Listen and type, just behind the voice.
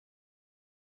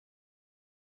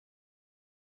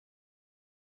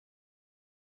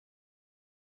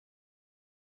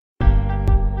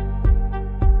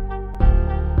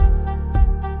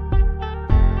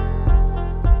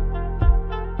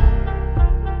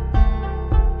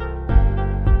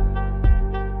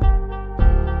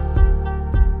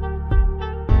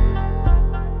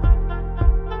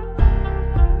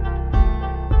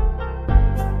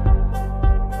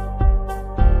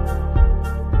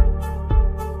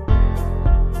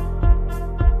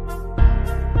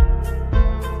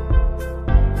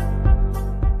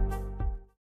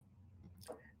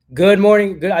Good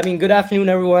morning. Good afternoon,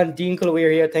 everyone. Dean Kulawir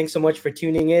here. Thanks so much for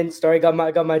tuning in. Sorry, got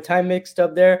my time mixed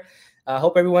up there.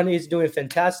 Hope everyone is doing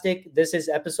fantastic. This is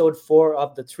episode 4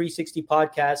 of the 360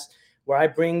 podcast, where I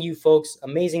bring you folks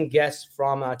amazing guests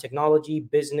from technology,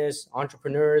 business,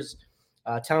 entrepreneurs,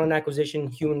 talent acquisition,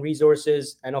 human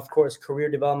resources, and of course,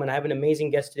 career development. I have an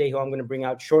amazing guest today who I'm going to bring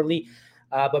out shortly.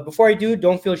 But before I do,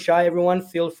 don't feel shy, everyone.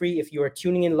 Feel free, if you are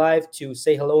tuning in live, to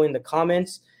say hello in the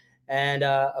comments. And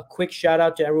a quick shout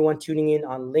out to everyone tuning in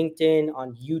on LinkedIn,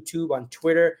 on YouTube, on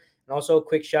Twitter. And also a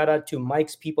quick shout out to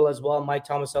Mike's people as well. Mike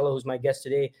Tomasello, who's my guest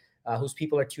today, whose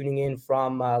people are tuning in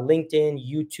from LinkedIn,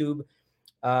 YouTube,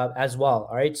 as well.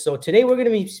 All right. So today we're going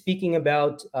to be speaking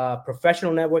about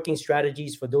professional networking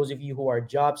strategies for those of you who are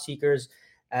job seekers,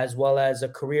 as well as a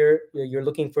career. You're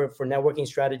looking for networking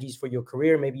strategies for your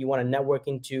career. Maybe you want to network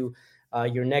into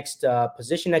your next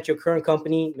position at your current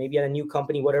company, maybe at a new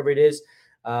company, whatever it is.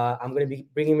 I'm going to be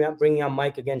bringing on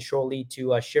Mike again shortly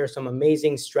to share some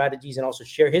amazing strategies and also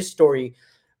share his story,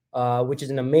 which is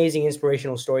an amazing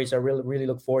inspirational story. So I really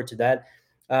look forward to that.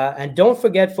 And don't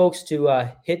forget, folks, to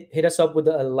hit us up with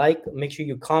a like. Make sure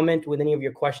you comment with any of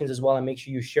your questions as well, and make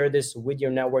sure you share this with your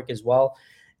network as well.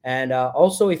 And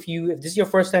also, if this is your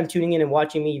first time tuning in and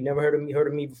watching me, you've never heard of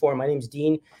me before. My name is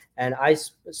Dean, and I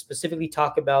specifically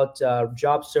talk about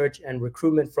job search and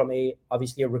recruitment from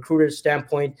obviously a recruiter's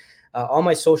standpoint. All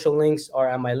my social links are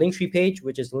on my Linktree page,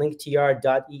 which is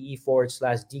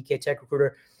linktr.ee/DK Tech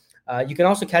Recruiter. You can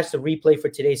also catch the replay for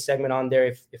today's segment on there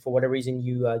if for whatever reason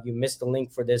you missed the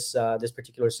link for this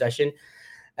particular session.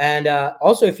 And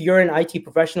also, if you're an IT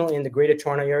professional in the Greater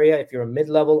Toronto Area, if you're a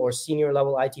mid-level or senior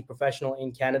level IT professional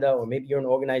in Canada, or maybe you're an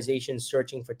organization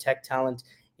searching for tech talent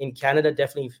in Canada,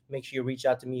 definitely make sure you reach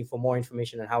out to me for more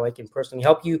information on how I can personally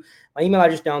help you. My email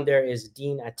address down there is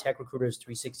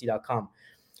dean@techrecruiters360.com.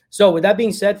 So with that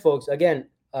being said, folks, again,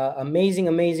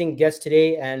 amazing guest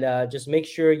today. And just make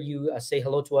sure you say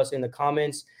hello to us in the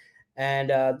comments.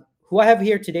 And who I have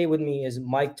here today with me is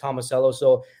Mike Tomasello.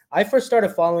 So I first started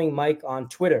following Mike on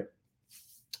Twitter.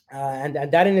 And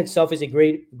that in itself is a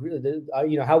great,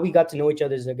 how we got to know each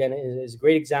other is a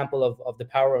great example of the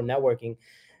power of networking.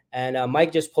 And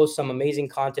Mike just posts some amazing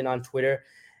content on Twitter.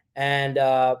 And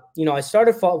we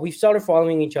started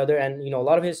following each other, and a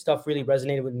lot of his stuff really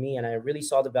resonated with me, and I really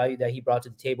saw the value that he brought to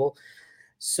the table.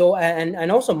 So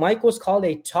and also Mike was called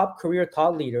a top career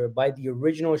thought leader by the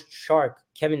original shark,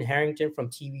 Kevin Harrington, from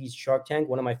TV's Shark Tank,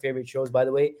 one of my favorite shows, by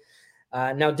the way.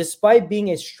 Now, despite being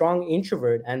a strong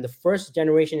introvert and the first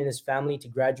generation in his family to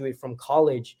graduate from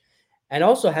college, and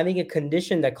also having a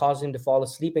condition that caused him to fall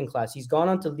asleep in class, he's gone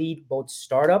on to lead both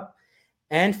startup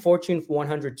and Fortune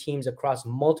 100 teams across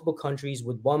multiple countries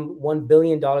with $1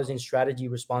 billion in strategy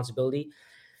responsibility.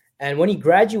 And when he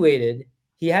graduated,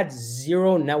 he had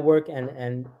zero network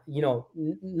and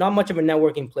not much of a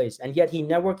network in place. And yet he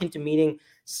networked into meeting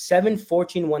 7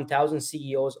 Fortune 1000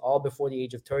 CEOs all before the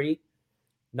age of 30.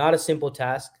 Not a simple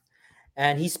task.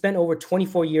 And he spent over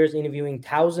 24 years interviewing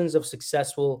thousands of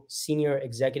successful senior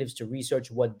executives to research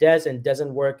what does and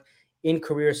doesn't work in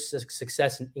career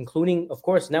success, including, of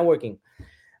course, networking.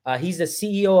 He's the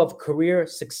CEO of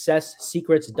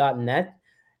CareerSuccessSecrets.net.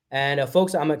 And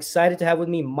folks, I'm excited to have with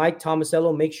me Mike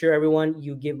Tomasello. Make sure everyone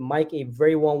you give Mike a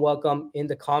very warm welcome in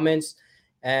the comments.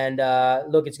 And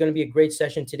look, it's going to be a great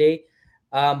session today.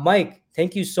 Mike,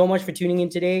 thank you so much for tuning in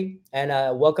today, and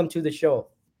welcome to the show.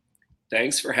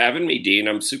 Thanks for having me, Dean.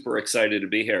 I'm super excited to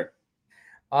be here.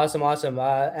 Awesome.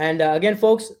 And again,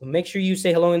 folks, make sure you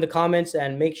say hello in the comments,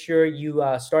 and make sure you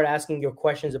start asking your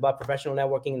questions about professional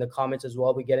networking in the comments as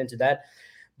well. We get into that.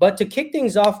 But to kick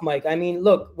things off, Mike, I mean,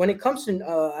 look, when it comes to,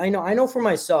 I know for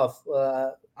myself,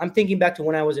 I'm thinking back to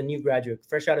when I was a new graduate,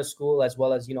 fresh out of school, as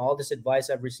well as, all this advice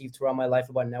I've received throughout my life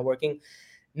about networking.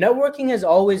 Networking has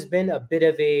always been a bit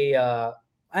of a,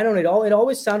 I don't know, it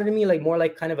always sounded to me like more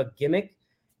like kind of a gimmick.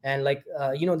 And like,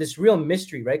 this real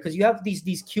mystery, right? Because you have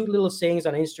these cute little sayings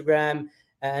on Instagram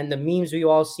and the memes we've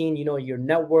all seen, your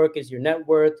network is your net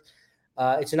worth.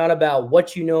 It's not about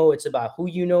what you know, it's about who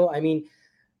you know. I mean,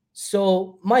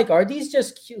 so Mike, are these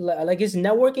just like, is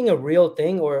networking a real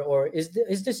thing, or is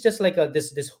this just like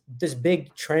this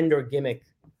big trend or gimmick?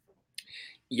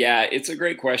 Yeah, it's a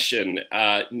great question.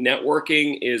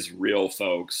 Networking is real,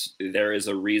 folks. There is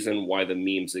a reason why the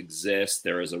memes exist.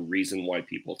 There is a reason why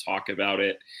people talk about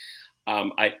it.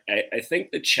 I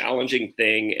think the challenging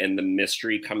thing and the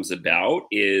mystery comes about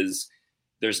is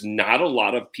there's not a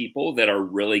lot of people that are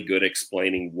really good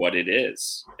explaining what it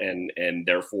is, and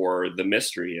therefore the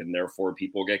mystery, and therefore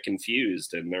people get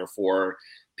confused, and therefore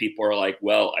people are like,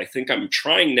 well, I think I'm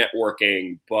trying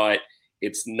networking, but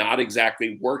it's not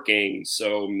exactly working.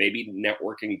 So maybe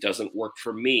networking doesn't work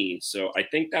for me. So I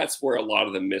think that's where a lot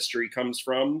of the mystery comes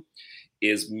from,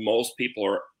 is most people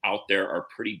are out there are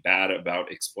pretty bad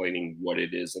about explaining what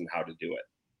it is and how to do it.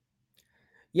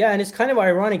 Yeah, and it's kind of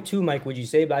ironic too, Mike. Would you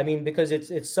say? But I mean, because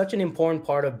it's such an important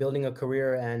part of building a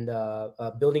career and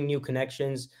building new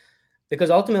connections. Because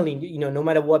ultimately, no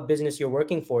matter what business you're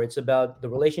working for, it's about the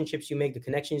relationships you make, the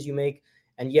connections you make,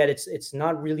 and yet it's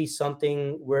not really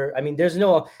something where, I mean, there's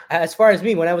no, as far as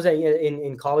me, when I was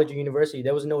in college or university,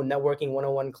 there was no networking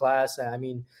 101 class. I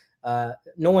mean,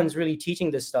 no one's really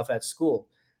teaching this stuff at school.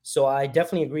 So I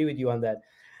definitely agree with you on that.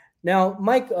 Now,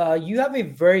 Mike, you have a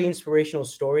very inspirational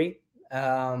story,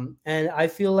 and I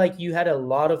feel like you had a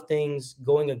lot of things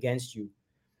going against you.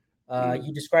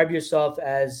 You describe yourself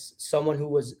as someone who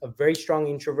was a very strong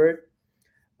introvert.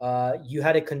 You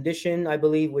had a condition, I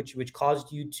believe, which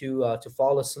caused you to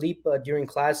fall asleep during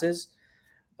classes.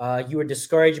 You were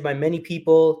discouraged by many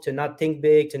people to not think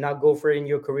big, to not go for it in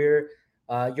your career.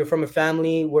 You're from a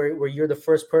family where you're the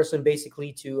first person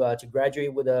basically to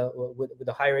graduate with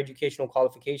a higher educational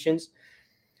qualifications.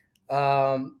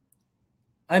 Um,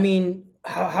 I mean,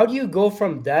 how do you go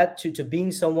from that to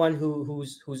being someone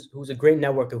who's a great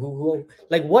networker? Who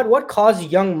like what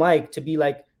caused young Mike to be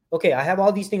like, okay, I have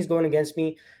all these things going against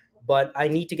me, but I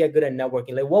need to get good at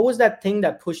networking. Like, what was that thing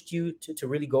that pushed you to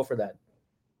really go for that?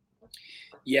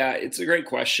 Yeah, it's a great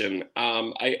question.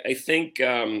 I think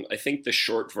the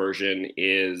short version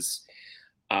is,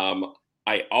 um,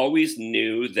 I always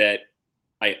knew that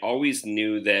I always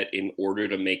knew that in order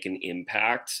to make an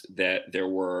impact, that there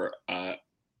were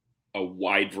a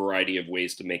wide variety of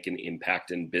ways to make an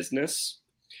impact in business.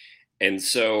 And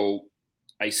so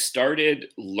I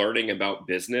started learning about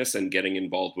business and getting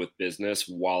involved with business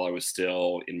while I was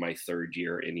still in my third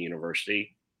year in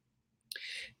university.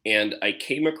 And I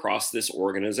came across this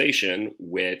organization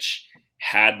which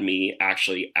had me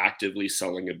actually actively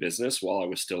selling a business while I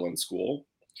was still in school.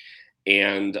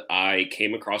 And I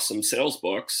came across some sales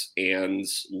books. And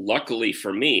luckily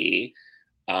for me,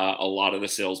 a lot of the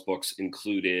sales books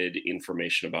included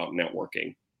information about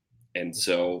networking. And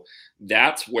so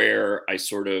that's where I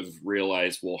sort of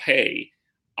realized, well, hey,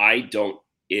 I don't,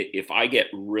 if I get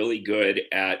really good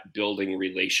at building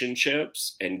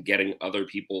relationships and getting other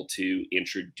people to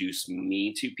introduce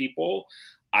me to people,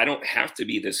 I don't have to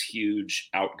be this huge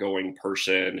outgoing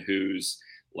person who's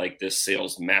like this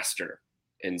sales master.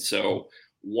 And so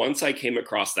once I came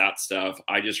across that stuff,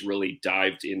 I just really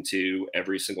dived into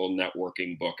every single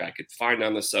networking book I could find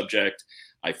on the subject.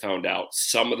 I found out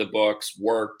some of the books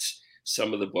worked,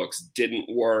 some of the books didn't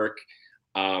work.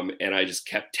 And I just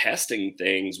kept testing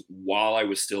things while I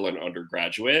was still an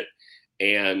undergraduate,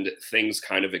 and things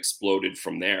kind of exploded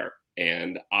from there.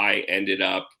 And I ended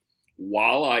up,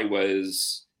 while I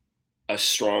was a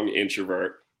strong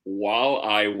introvert, while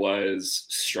I was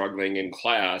struggling in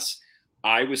class,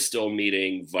 I was still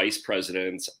meeting vice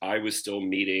presidents. I was still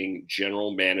meeting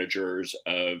general managers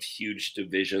of huge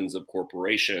divisions of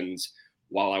corporations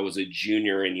while I was a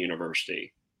junior in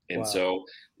university. And Wow. so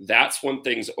that's when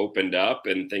things opened up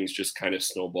and things just kind of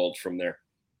snowballed from there.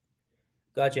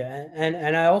 Gotcha.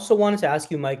 And I also wanted to ask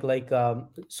you, Mike, like,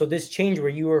 so this change where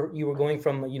you were going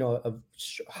from, a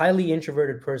highly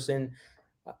introverted person,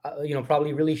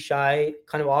 probably really shy,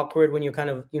 kind of awkward when you're kind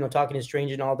of, talking to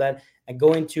strangers and all that, and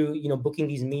going to, booking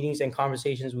these meetings and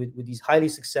conversations with these highly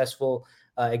successful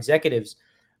executives.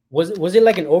 Was it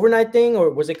like an overnight thing, or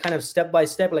was it kind of step by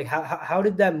step? Like, how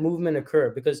did that movement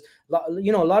occur? Because, a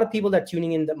lot of people that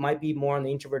tuning in that might be more on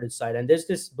the introverted side, and there's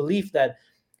this belief that,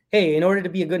 hey, in order to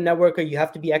be a good networker, you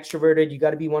have to be extroverted. You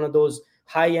got to be one of those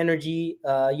high energy,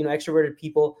 extroverted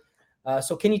people.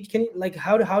 So can you like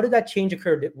how did that change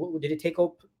occur? Did it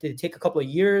take a couple of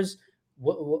years?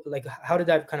 Like how did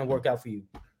that kind of work out for you?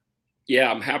 Yeah,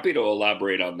 I'm happy to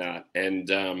elaborate on that. And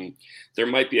there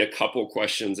might be a couple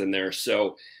questions in there.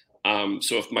 So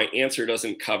if my answer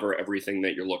doesn't cover everything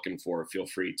that you're looking for, feel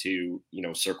free to,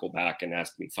 circle back and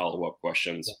ask me follow-up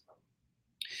questions.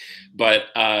 But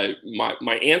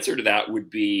my answer to that would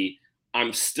be,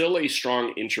 I'm still a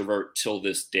strong introvert till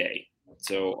this day.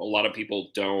 So a lot of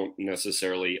people don't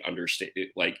necessarily understand it.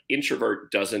 Like,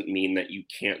 introvert doesn't mean that you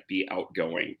can't be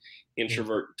outgoing. Mhm.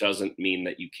 Introvert doesn't mean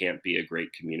that you can't be a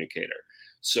great communicator.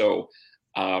 So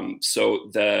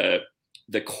the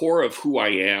core of who I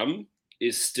am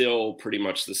is still pretty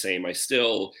much the same. I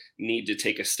still need to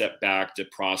take a step back to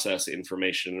process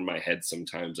information in my head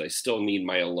sometimes. I still need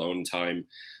my alone time.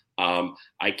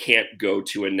 I can't go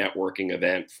to a networking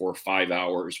event for 5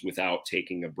 hours without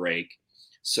taking a break.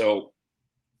 So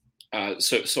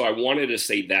So I wanted to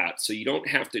say that. So you don't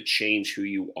have to change who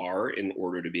you are in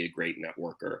order to be a great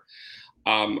networker.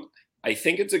 I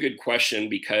think it's a good question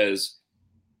because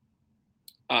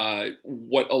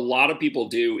what a lot of people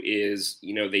do is,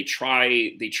 they try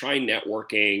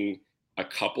networking a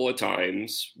couple of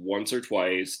times, once or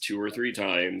twice, two or three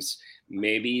times,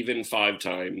 maybe even five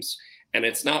times, and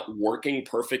it's not working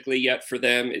perfectly yet for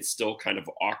them. It's still kind of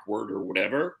awkward or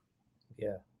whatever.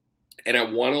 Yeah. And I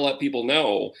want to let people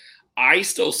know I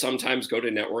still sometimes go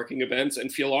to networking events and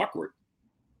feel awkward.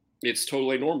 It's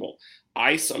totally normal.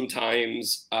 I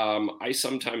sometimes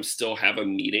still have a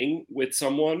meeting with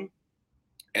someone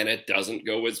and it doesn't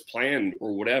go as planned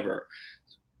or whatever.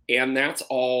 And that's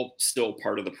all still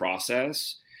part of the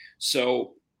process.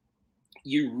 So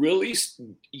you really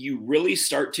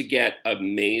start to get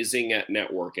amazing at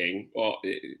networking. Well,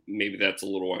 maybe that's a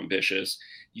little ambitious.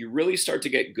 You really start to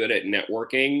get good at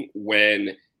networking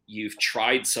when you've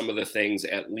tried some of the things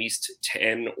at least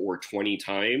 10 or 20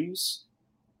 times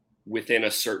within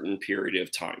a certain period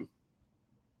of time.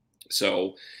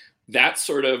 So that's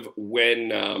sort of when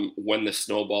the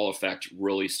snowball effect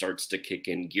really starts to kick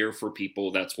in gear for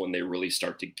people. That's when they really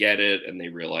start to get it and they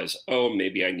realize, oh,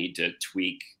 maybe I need to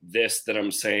tweak this that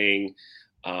I'm saying.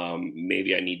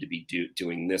 Maybe I need to be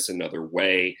doing this another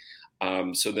way.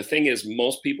 So the thing is,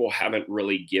 most people haven't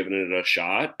really given it a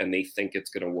shot and they think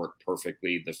it's going to work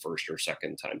perfectly the first or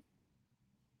second time.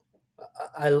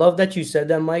 I love that you said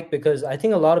that, Mike, because I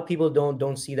think a lot of people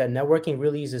don't see that networking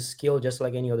really is a skill, just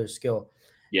like any other skill.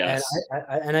 And Yes.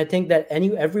 I think that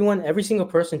every single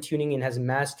person tuning in has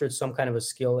mastered some kind of a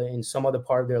skill in some other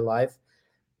part of their life,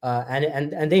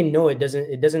 and they know it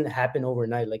doesn't happen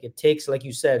overnight. Like it takes, like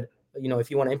you said, if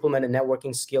you want to implement a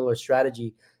networking skill or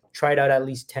strategy, try it out at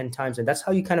least 10 times, and that's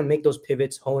how you kind of make those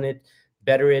pivots, hone it,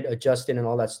 better it, adjust it, and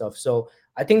all that stuff. So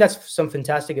I think that's some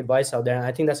fantastic advice out there, and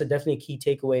I think that's a definitely key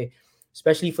takeaway,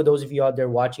 especially for those of you out there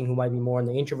watching who might be more on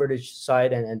the introverted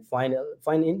side and find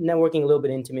networking a little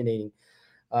bit intimidating.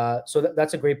 So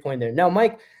that's a great point there. Now,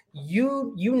 Mike,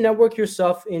 you network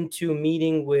yourself into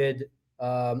meeting with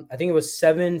I think it was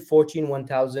 7 Fortune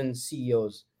 1000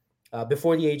 CEOs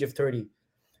before the age of 30.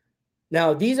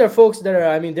 Now, these are folks that are,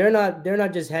 I mean, they're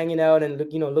not just hanging out and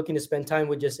looking to spend time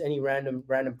with just any random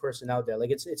person out there.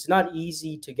 Like it's not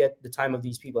easy to get the time of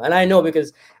these people, and I know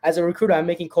because as a recruiter, I'm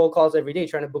making cold calls every day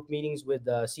trying to book meetings with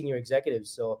senior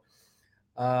executives. So,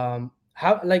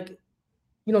 how like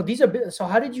these are so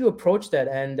how did you approach that,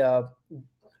 and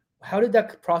how did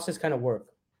that process kind of work?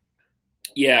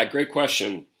 Yeah, great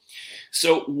question.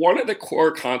 So one of the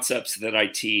core concepts that I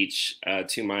teach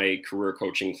to my career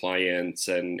coaching clients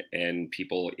and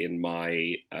people in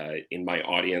my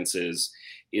audiences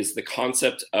is the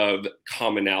concept of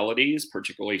commonalities,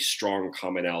 particularly strong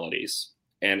commonalities.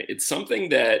 And it's something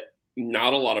that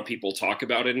not a lot of people talk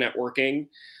about in networking.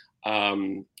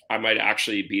 I might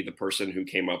actually be the person who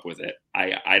came up with it.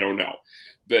 I don't know.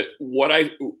 But what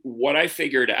I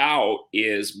figured out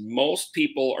is most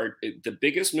people are the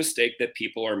biggest mistake that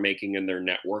people are making in their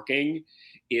networking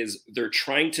is they're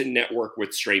trying to network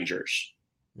with strangers.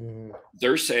 Mhm.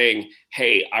 They're saying,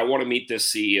 "Hey, I want to meet this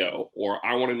CEO, or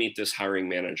I want to meet this hiring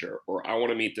manager, or I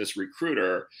want to meet this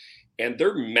recruiter." And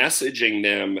they're messaging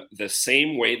them the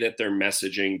same way that they're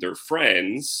messaging their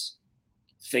friends,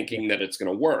 Yeah, thinking that it's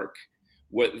going to work.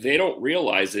 What they don't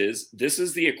realize is this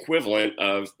is the equivalent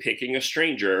of picking a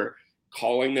stranger,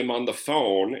 calling them on the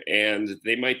phone, and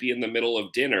they might be in the middle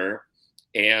of dinner,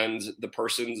 and the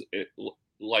person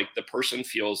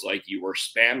feels like you are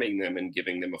spamming them and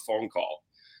giving them a phone call.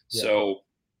 yeah. So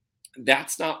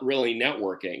that's not really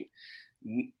networking.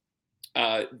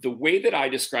 The way that I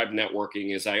describe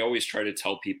networking is I always try to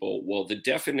tell people, well, the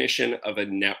definition of a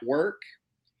network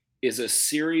is a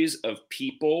series of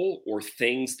people or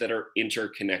things that are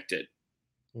interconnected.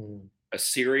 Mhm. A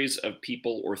series of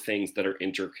people or things that are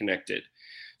interconnected.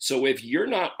 So if you're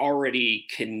not already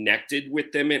connected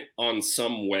with them on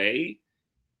some way,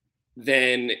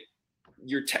 then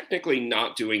you're technically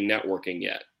not doing networking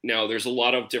yet. Now, there's a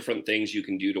lot of different things you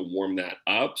can do to warm that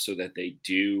up so that they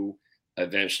do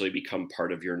eventually become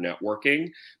part of your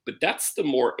networking. But that's the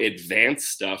more advanced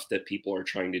stuff that people are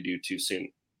trying to do too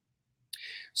soon.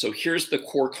 So here's the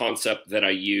core concept that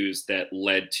I used that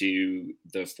led to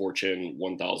the Fortune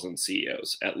 1000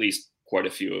 CEOs, at least quite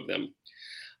a few of them.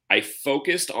 I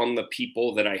focused on the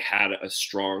people that I had a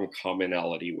strong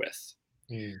commonality with.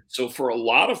 Mhm. So for a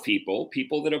lot of people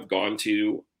that have gone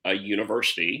to a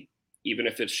university, even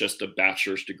if it's just a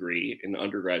bachelor's degree, an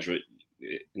undergraduate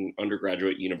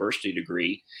university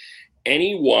degree,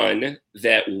 anyone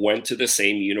that went to the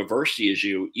same university as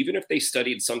you, even if they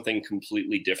studied something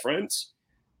completely different,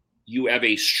 you have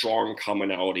a strong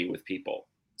commonality with people.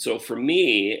 So for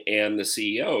me and the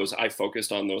CEOs, I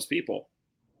focused on those people.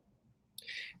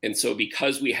 And so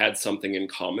because we had something in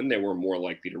common, they were more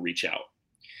likely to reach out.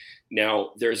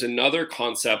 Now, there's another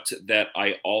concept that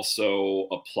I also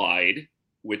applied,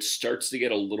 which starts to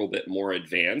get a little bit more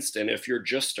advanced. And if you're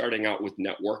just starting out with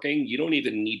networking, you don't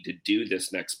even need to do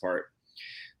this next part.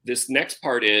 This next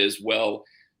part is, well,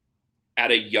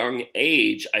 at a young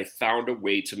age, I found a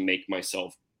way to make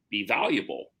myself be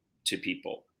valuable to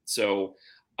people. So,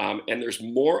 and there's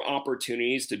more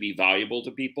opportunities to be valuable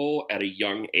to people at a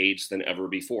young age than ever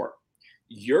before.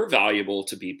 You're valuable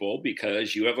to people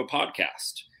because you have a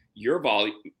podcast. You're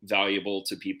valuable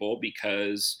to people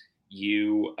because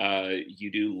you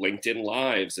do LinkedIn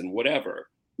Lives and whatever.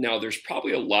 Now, there's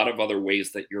probably a lot of other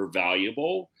ways that you're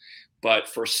valuable, but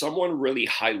for someone really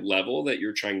high level that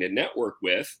you're trying to network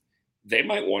with, they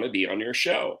might want to be on your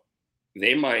show.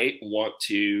 They might want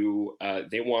to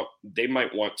they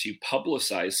might want to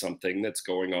publicize something that's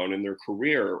going on in their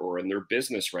career or in their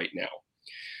business right now.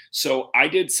 So I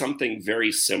did something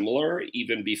very similar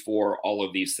even before all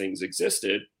of these things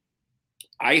existed.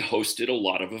 I hosted a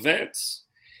lot of events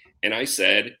and I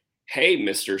said, hey,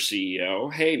 Mr.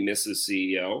 CEO, hey, Mrs.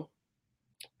 CEO,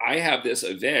 I have this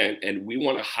event and we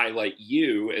want to highlight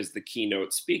you as the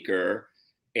keynote speaker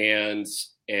and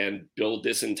build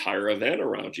this entire event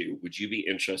around you. Would you be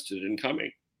interested in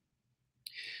coming?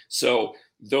 So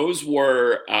those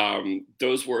were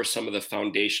some of the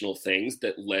foundational things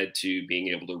that led to being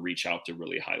able to reach out to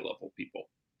really high level people.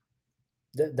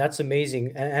 That's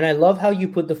amazing, and I love how you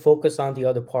put the focus on the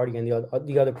other party and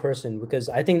the other person, because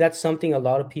I think that's something a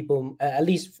lot of people, at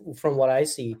least from what I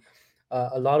see,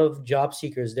 a lot of job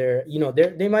seekers,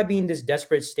 they might be in this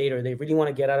desperate state, or they really want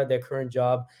to get out of their current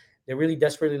job. They're really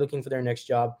desperately looking for their next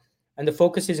job, and the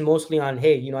focus is mostly on,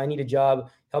 hey, I need a job,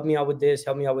 help me out with this,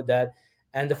 help me out with that,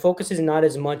 and the focus is not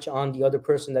as much on the other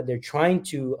person that they're trying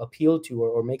to appeal to,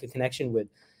 or make a connection with.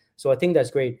 So I think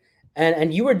that's great.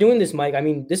 And you were doing this, Mike. I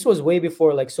mean, this was way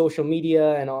before like social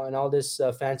media and all this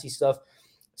fancy stuff.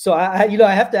 So I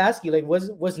have to ask you, like,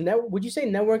 would you say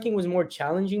networking was more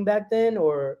challenging back then,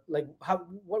 or like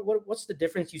what's the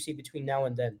difference you see between now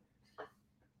and then?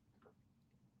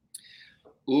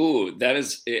 Ooh, that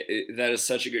is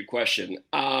such a good question.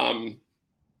 I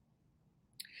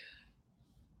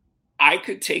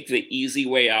could take the easy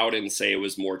way out and say it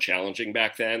was more challenging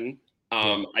back then.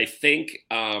 I think,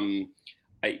 and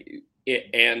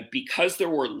because there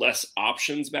were less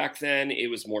options back then, it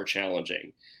was more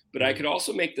challenging. But I could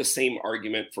also make the same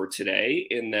argument for today,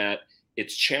 in that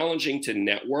it's challenging to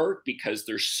network because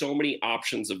there's so many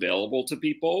options available to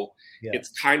people. Yeah. It's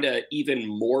kind of even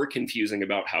more confusing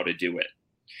about how to do it.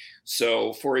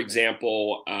 So, for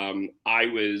example, I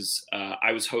was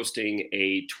hosting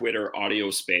a Twitter audio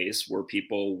space where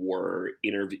people were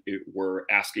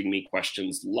asking me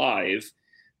questions live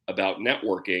about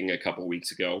networking a couple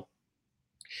weeks ago,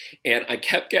 and I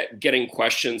kept getting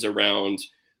questions around,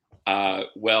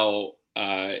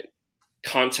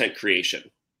 content creation.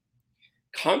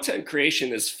 Content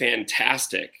creation is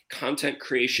fantastic. Content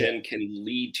creation can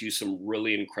lead to some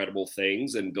really incredible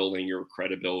things and building your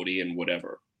credibility and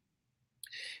whatever.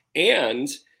 And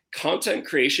content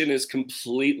creation is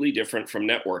completely different from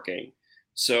networking.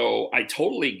 So I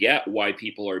totally get why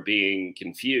people are being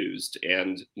confused.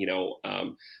 And,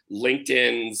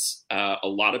 LinkedIn's, a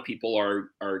lot of people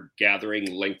are gathering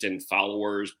LinkedIn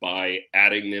followers by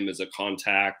adding them as a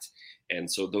contact.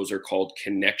 And so those are called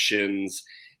connections.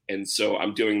 And so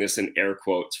I'm doing this in air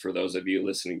quotes for those of you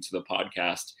listening to the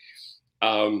podcast.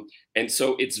 And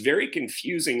so it's very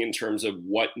confusing in terms of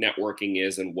what networking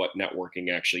is and what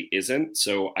networking actually isn't.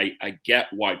 So I get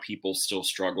why people still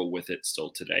struggle with it still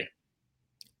today.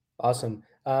 Awesome.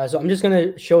 So I'm just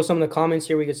gonna show some of the comments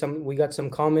here. We got some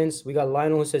comments. We got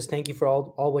Lionel who says, "Thank you for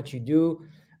all what you do."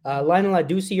 Lionel, I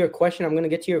do see your question. I'm gonna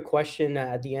get to your question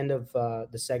at the end of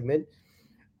the segment.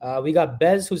 We got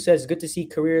Bez who says, "Good to see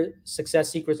career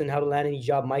success secrets and how to land any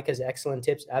job. Mike has excellent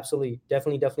tips." Absolutely,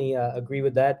 definitely agree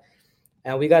with that.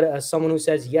 And we got someone who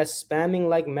says, "Yes, spamming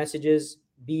like messages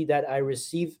that I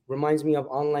receive reminds me of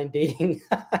online dating."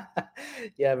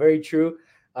 Yeah, very true.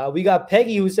 We got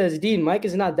Peggy who says, "Dean, Mike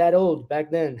is not that old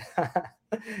back then."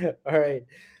 All right.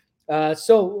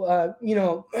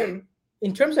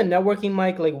 In terms of networking,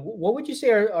 Mike, like what would you say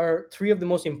are three of the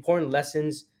most important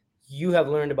lessons you have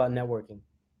learned about networking?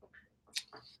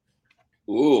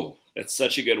 Ooh, that's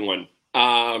such a good one.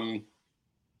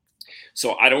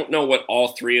 So I don't know what all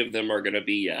three of them are going to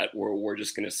be yet. We're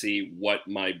just going to see what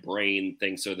my brain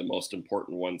thinks are the most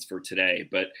important ones for today.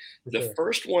 But the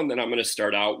first one that I'm going to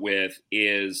start out with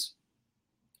is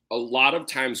a lot of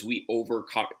times we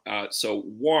so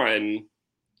one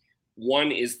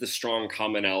is the strong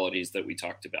commonalities that we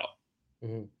talked about.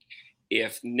 Mm-hmm.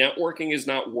 If networking is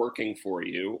not working for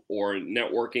you, or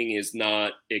networking is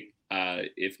not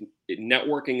if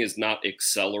networking is not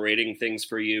accelerating things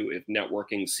for you, if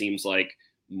networking seems like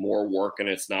more work and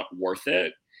it's not worth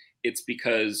it, it's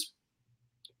because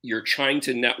you're trying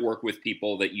to network with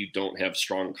people that you don't have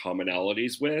strong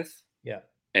commonalities with. Yeah.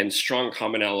 And strong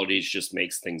commonalities just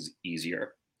makes things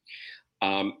easier.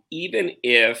 Even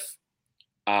if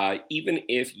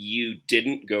you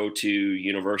didn't go to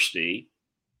university,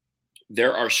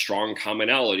 there are strong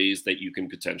commonalities that you can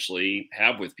potentially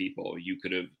have with people. You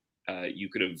could have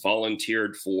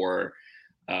volunteered for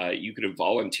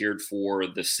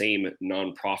the same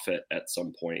nonprofit at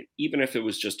some point, even if it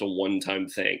was just a one-time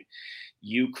thing.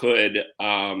 You could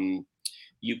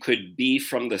be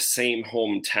from the same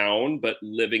hometown but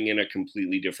living in a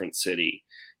completely different city.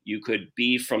 You could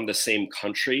be from the same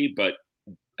country but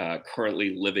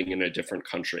currently living in a different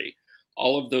country.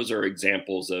 All of those are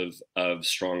examples of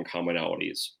strong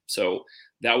commonalities. So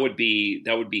that would be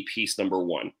piece number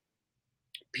one.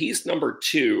 Piece number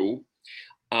two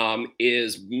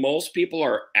is most people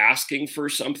are asking for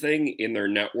something in their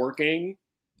networking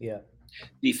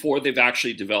before they've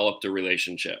actually developed a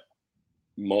relationship.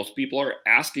 Most people are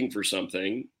asking for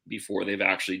something before they've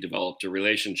actually developed a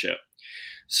relationship.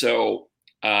 So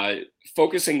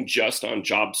focusing just on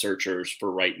job searchers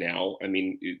for right now, I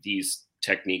mean, these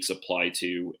techniques apply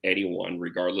to anyone,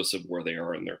 regardless of where they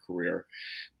are in their career.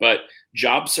 But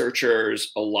job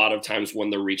searchers, a lot of times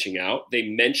when they're reaching out, they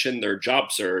mention their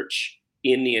job search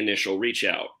in the initial reach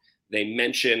out. They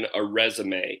mention a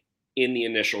resume in the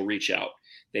initial reach out.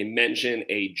 They mention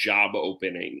a job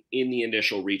opening in the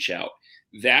initial reach out.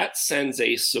 That sends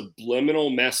a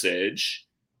subliminal message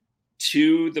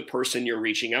to the person you're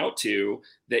reaching out to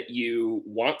that you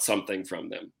want something from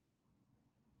them.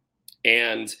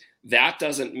 And that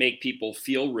doesn't make people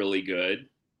feel really good,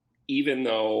 even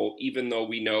though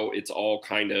we know it's all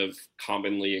kind of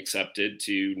commonly accepted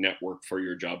to network for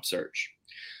your job search.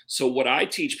 So what I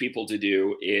teach people to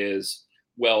do is,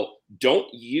 well,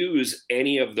 don't use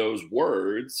any of those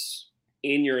words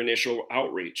in your initial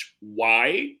outreach.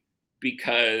 Why?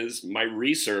 Because my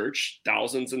research,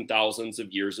 thousands and thousands of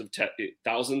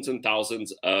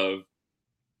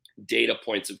data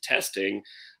points of testing,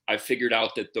 I figured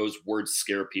out that those words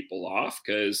scare people off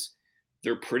because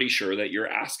they're pretty sure that you're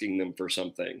asking them for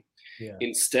something. Yeah.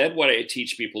 Instead, what I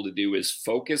teach people to do is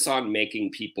focus on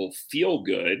making people feel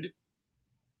good.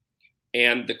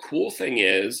 And the cool thing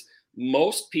is,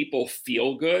 most people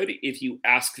feel good if you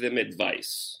ask them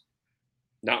advice.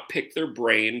 Not pick their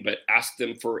brain, but ask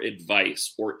them for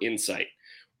advice or insight.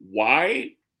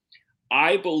 Why?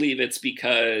 I believe it's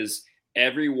because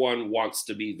everyone wants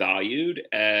to be valued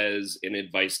as an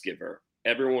advice giver.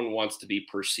 Everyone wants to be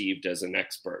perceived as an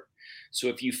expert. So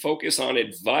if you focus on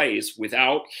advice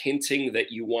without hinting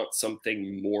that you want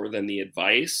something more than the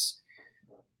advice,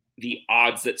 the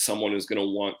odds that someone is going to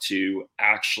want to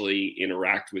actually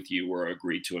interact with you or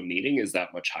agree to a meeting is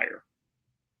that much higher.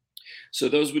 So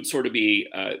those would sort of be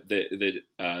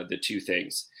the two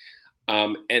things.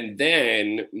 And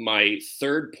then my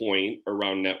third point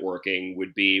around networking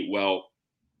would be, well,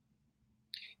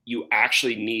 you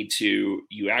actually need to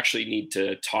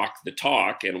talk the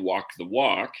talk and walk the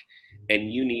walk.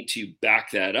 And you need to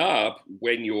back that up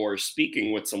when you're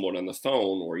speaking with someone on the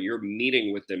phone or you're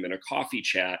meeting with them in a coffee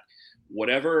chat,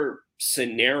 whatever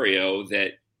scenario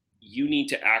that you need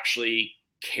to actually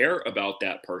care about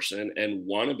that person and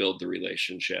want to build the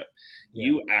relationship. Yeah.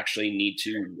 You actually need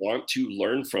to want to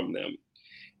learn from them.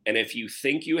 And if you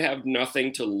think you have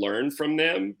nothing to learn from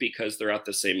them because they're at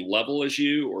the same level as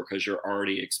you or because you're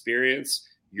already experienced,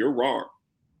 you're wrong.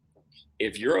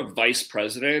 If you're a vice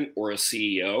president or a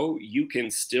CEO, you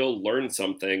can still learn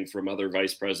something from other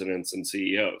vice presidents and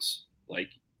CEOs. Like,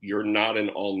 you're not an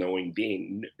all-knowing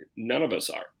being. None of us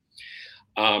are.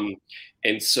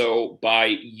 And so by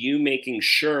you making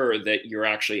sure that you're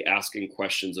actually asking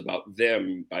questions about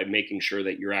them, by making sure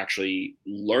that you're actually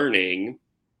learning,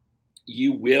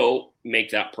 you will make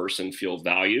that person feel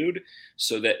valued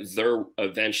so that they're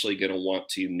eventually going to want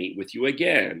to meet with you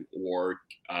again or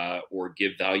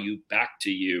give value back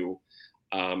to you,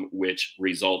 which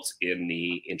results in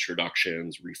the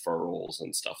introductions, referrals,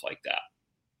 and stuff like that.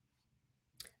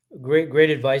 Great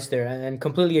advice there, and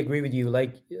completely agree with you.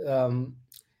 Like,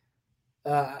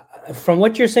 from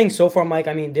what you're saying so far, Mike,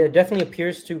 I mean, there definitely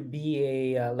appears to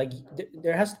be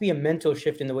there has to be a mental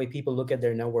shift in the way people look at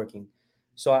their networking.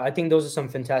 So I think those are some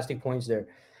fantastic points there.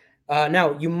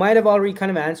 Now, you might have already kind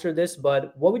of answered this,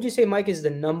 but what would you say, Mike, is the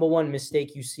number one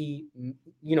mistake you see,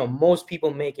 most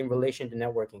people make in relation to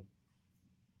networking?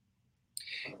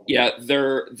 Yeah,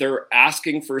 they're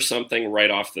asking for something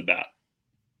right off the bat.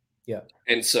 Yeah.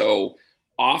 And so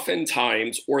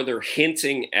oftentimes, or they're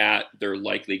hinting at they're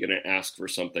likely going to ask for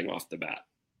something off the bat.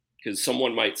 Because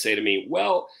someone might say to me,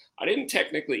 well, I didn't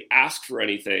technically ask for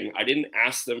anything. I didn't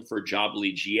ask them for job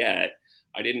leads yet.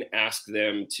 I didn't ask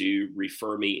them to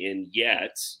refer me in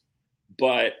yet.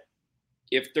 But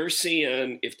if they're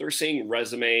seeing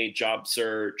resume, job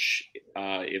search,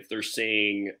 if they're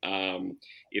seeing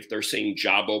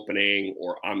job opening,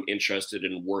 or I'm interested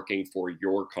in working for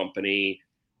your company,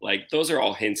 like those are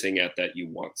all hinting at that you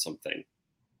want something.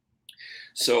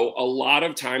 So a lot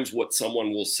of times what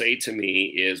someone will say to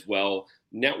me is, well,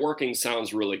 networking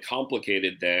sounds really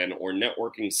complicated then, or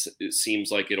networking it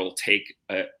seems like it'll take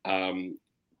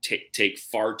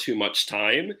far too much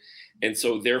time. And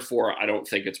so therefore I don't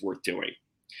think it's worth doing.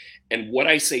 And what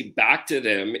I say back to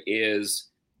them is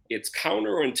it's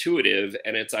counterintuitive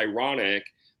and it's ironic,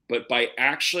 but by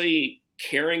actually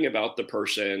caring about the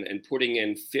person and putting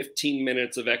in 15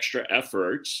 minutes of extra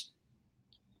effort,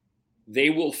 they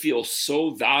will feel so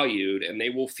valued and they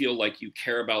will feel like you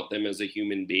care about them as a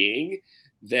human being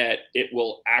that it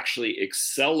will actually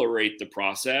accelerate the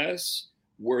process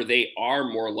where they are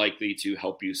more likely to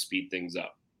help you speed things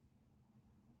up.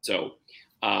 So,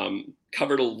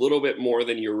 covered a little bit more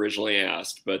than you originally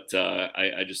asked, but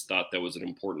I just thought that was an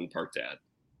important part to add.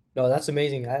 No, that's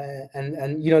amazing.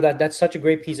 And that's such a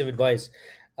great piece of advice.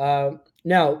 Uh,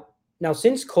 now,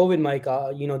 since COVID, Mike,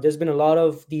 there's been a lot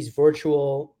of these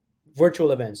virtual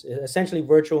events, essentially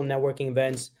virtual networking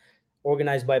events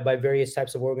organized by various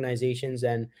types of organizations,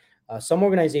 and some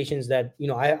organizations that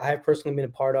I have personally been a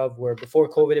part of, where before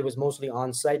COVID it was mostly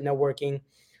on-site networking.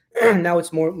 Now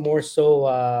it's more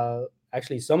so,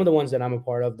 actually some of the ones that I'm a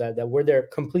part of that where they're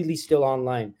completely still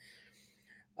online.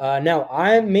 Now,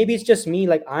 maybe it's just me.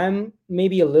 Like, I'm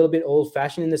maybe a little bit old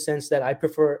fashioned in the sense that I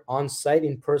prefer on site,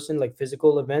 in person, like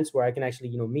physical events where I can actually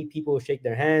meet people, shake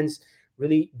their hands,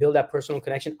 really build that personal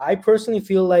connection. I personally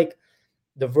feel like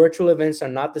the virtual events are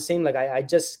not the same. Like, I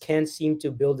just can't seem to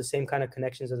build the same kind of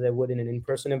connections as I would in an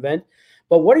in-person event.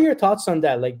 But what are your thoughts on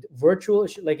that? Like, virtual,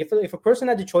 like if a person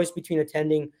had the choice between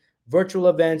attending virtual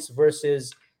events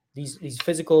versus these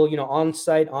physical,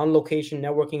 on-site, on-location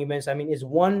networking events, I mean, is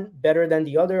one better than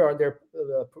the other? Are there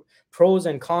pros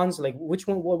and cons? Like, which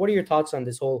one? What are your thoughts on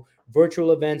this whole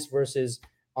virtual events versus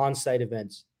on-site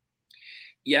events?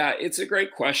 Yeah, it's a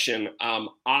great question.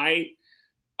 I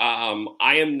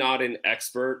am not an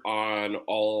expert on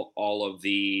all of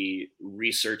the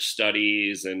research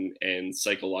studies and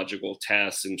psychological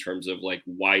tests in terms of like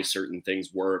why certain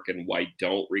things work and why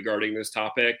don't regarding this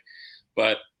topic.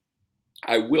 But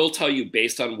I will tell you,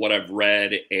 based on what I've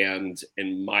read and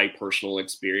my personal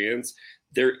experience,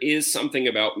 there is something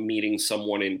about meeting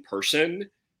someone in person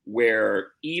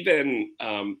where even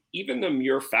the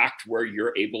mere fact where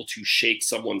you're able to shake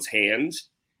someone's hand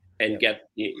and Yeah.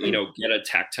 get a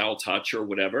tactile touch or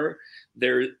whatever,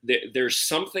 there's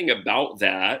something about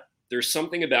that. There's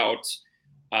something about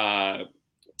uh,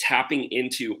 tapping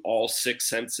into all six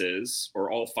senses, or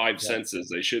all five Yeah.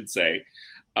 senses, I should say.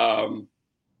 Um,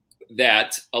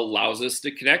 that allows us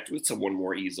to connect with someone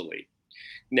more easily.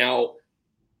 Now,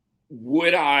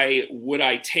 would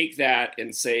I take that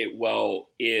and say, well,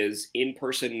 is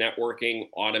in-person networking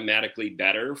automatically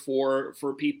better for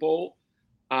people?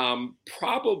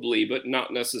 Probably, but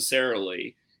not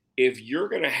necessarily. If you're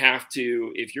going to have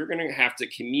to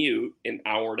commute an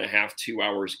hour and a half, 2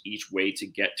 hours each way to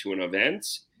get to an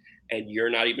event, and you're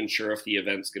not even sure if the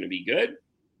event's going to be good,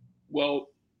 well,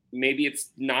 maybe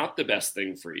it's not the best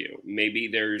thing for you. Maybe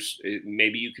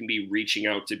you can be reaching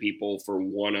out to people for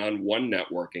one-on-one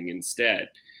networking instead.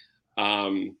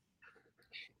 Um,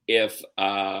 if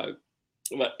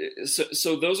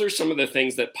so those are some of the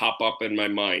things that pop up in my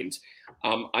mind.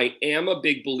 I am a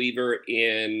big believer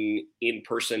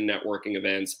in-person networking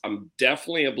events. I'm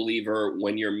definitely a believer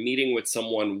when you're meeting with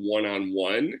someone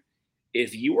one-on-one.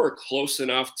 If you are close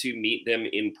enough to meet them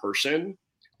in person,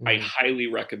 I Mhm. highly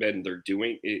recommend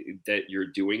that you're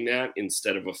doing that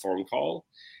instead of a phone call.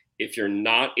 If you're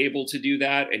not able to do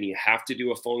that and you have to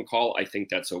do a phone call, I think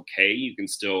that's okay. You can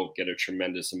still get a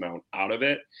tremendous amount out of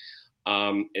it.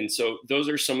 And so those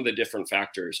are some of the different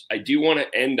factors. I do want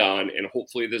to end on, and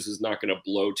hopefully this is not going to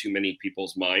blow too many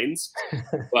people's minds,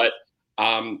 but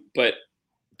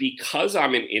because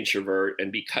I'm an introvert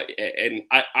and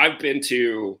I've been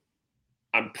to,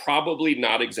 I'm probably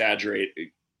not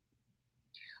exaggerating,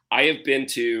 I have been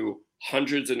to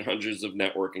hundreds and hundreds of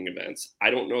networking events.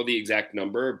 I don't know the exact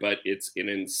number, but it's an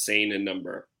insane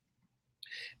number.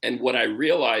 And what I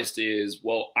realized is,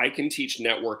 well, I can teach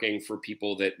networking for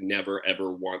people that never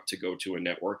ever want to go to a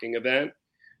networking event.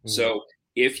 Mhm. So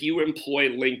if you employ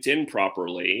LinkedIn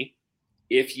properly,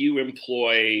 if you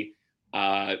employ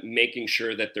making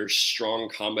sure that there's strong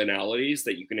commonalities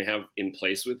that you can have in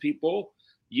place with people,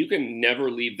 you can never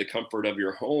leave the comfort of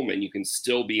your home and you can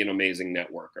still be an amazing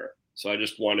networker. So I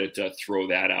just wanted to throw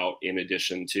that out in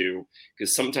addition to,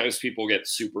 because sometimes people get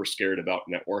super scared about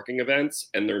networking events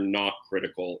and they're not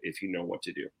critical if you know what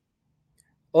to do.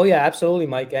 Oh yeah, absolutely,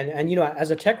 Mike. And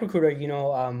as a tech recruiter,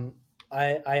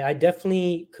 I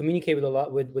definitely communicate with a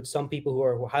lot with some people who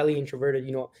are highly introverted.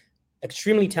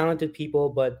 Extremely talented people,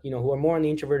 but who are more on the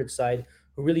introverted side,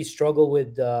 who really struggle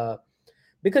with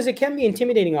because it can be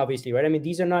intimidating, obviously, right? I mean,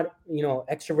 these are not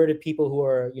extroverted people who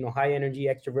are high energy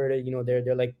extroverted.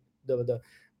 They're like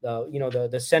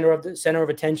the center of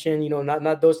attention.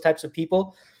 Not those types of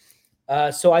people.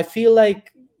 So I feel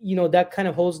like that kind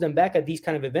of holds them back at these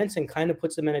kind of events and kind of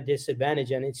puts them at a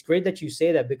disadvantage. And it's great that you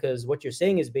say that, because what you're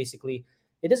saying is basically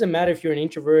it doesn't matter if you're an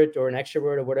introvert or an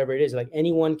extrovert or whatever it is. Like,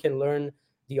 anyone can learn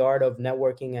the art of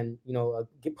networking and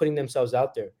putting themselves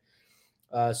out there.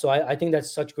 So I think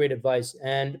that's such great advice.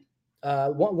 And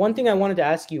one thing I wanted to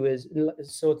ask you is,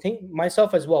 so think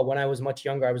myself as well. When I was much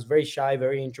younger, I was very shy,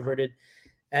 very introverted.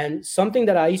 And something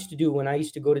that I used to do when I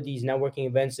used to go to these networking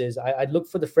events is I'd look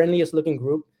for the friendliest looking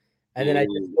group, and then I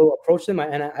just Mm. go approach them.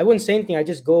 And I wouldn't say anything. I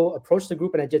just go approach the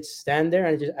group and I just stand there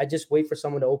and I just wait for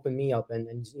someone to open me up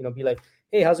and be like,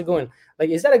 hey, how's it going? Like,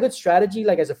 is that a good strategy?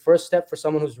 Like, as a first step for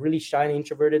someone who's really shy and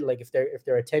introverted, like if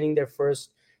they're attending their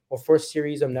first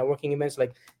series of networking events,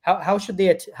 like how should they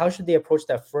approach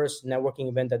that first networking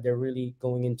event that they're really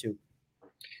going into?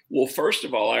 Well, first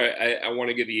of all, I want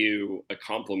to give you a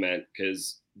compliment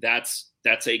because that's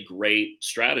a great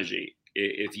strategy.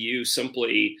 If you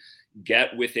simply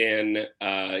get within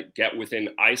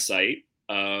eyesight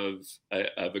of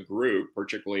a group,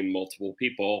 particularly multiple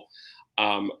people,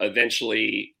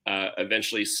 eventually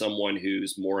someone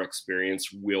who's more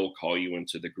experienced will call you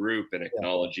into the group and Yeah,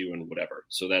 acknowledge you and whatever.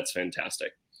 So that's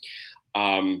fantastic.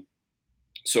 Um,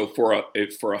 so for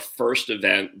a first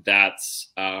event,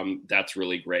 that's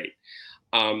really great.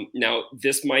 Now,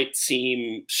 this might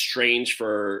seem strange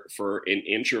for an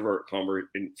introvert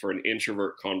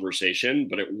conversation,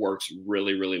 but it works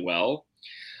really really well.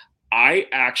 I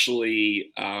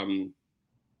actually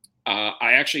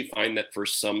I actually find that for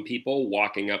some people,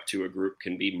 walking up to a group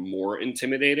can be more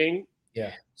intimidating.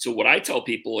 yeah, So what I tell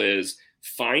people is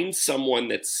find someone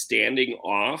that's standing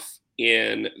off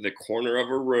in the corner of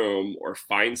a room, or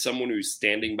find someone who's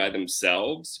standing by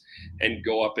themselves and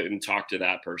go up and talk to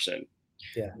that person.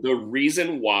 yeah, The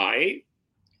reason why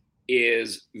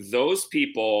is those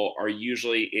people are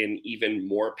usually in even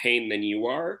more pain than you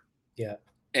are. yeah,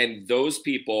 And those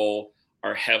people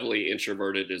are heavily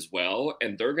introverted as well.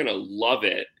 And they're going to love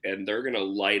it and they're going to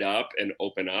light up and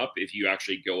open up if you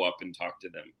actually go up and talk to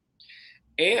them.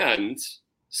 And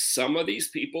some of these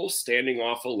people standing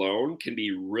off alone can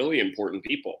be really important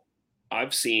people.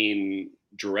 I've seen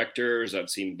directors, I've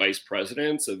seen vice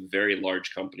presidents of very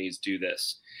large companies do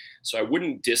this. So I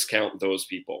wouldn't discount those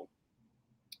people.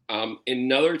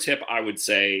 Another tip I would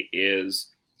say is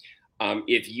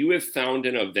if you have found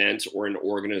an event or an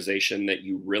organization that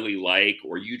you really like,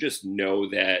 or you just know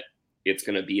that it's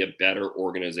going to be a better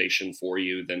organization for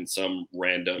you than some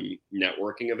random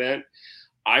networking event,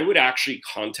 I would actually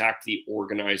contact the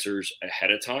organizers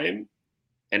ahead of time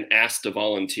and ask to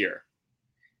volunteer.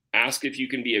 Ask if you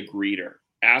can be a greeter.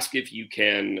 Ask if you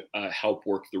can help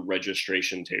work the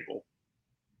registration table.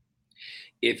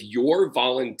 If you're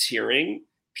volunteering,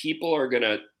 people are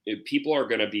gonna people are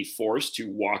gonna be forced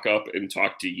to walk up and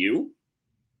talk to you.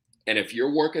 And if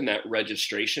you're working that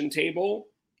registration table,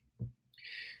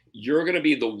 you're going to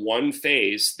be the one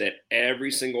face that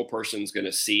every single person's going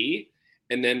to see.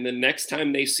 And then the next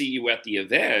time they see you at the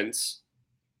event,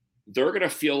 they're going to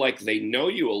feel like they know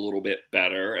you a little bit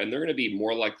better, and they're going to be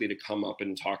more likely to come up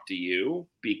and talk to you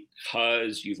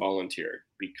because you volunteered,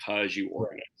 because you yeah.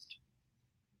 organized.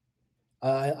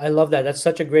 I love that. That's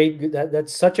such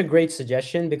a great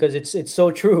suggestion, because it's so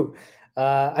true.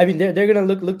 I mean, they're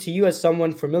gonna look to you as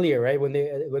someone familiar, right? When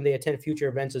they attend future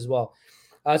events as well.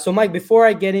 So, Mike, before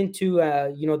I get into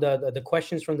the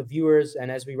questions from the viewers,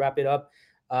 and as we wrap it up,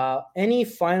 any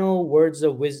final words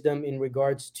of wisdom in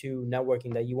regards to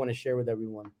networking that you want to share with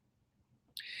everyone?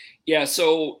 Yeah,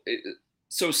 so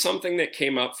something that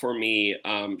came up for me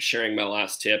sharing my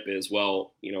last tip is,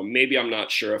 well, maybe I'm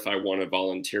not sure if I want to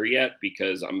volunteer yet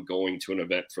because I'm going to an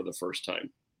event for the first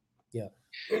time. Yeah.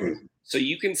 So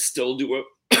you can still do a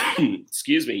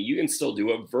excuse me, you can still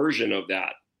do a version of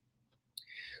that.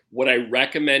 What I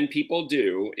recommend people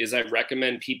do is I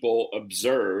recommend people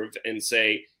observe and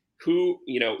say, who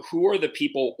are the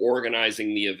people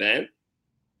organizing the event?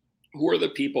 Who are the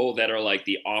people that are like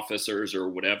the officers or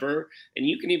whatever? And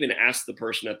you can even ask the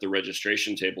person at the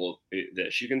registration table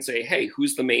this. You can say, hey,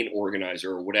 who's the main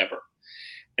organizer or whatever?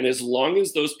 And as long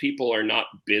as those people are not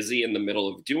busy in the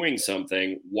middle of doing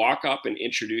something, walk up and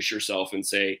introduce yourself and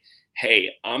say, hey,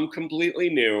 I'm completely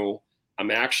new.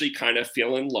 I'm actually kind of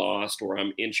feeling lost, or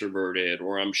I'm introverted,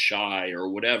 or I'm shy, or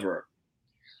whatever.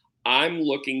 I'm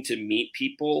looking to meet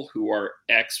people who are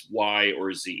X, Y,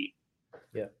 or Z.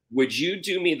 Yeah. Would you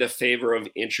do me the favor of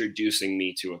introducing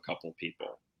me to a couple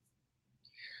people?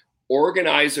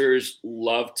 Organizers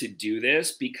love to do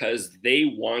this because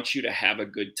they want you to have a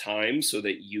good time so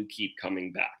that you keep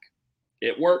coming back.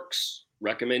 It works.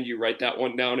 Recommend you write that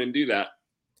one down and do that.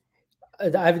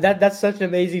 That's such an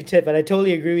amazing tip, and I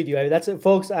totally agree with you. That's it,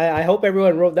 folks. I hope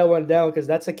everyone wrote that one down because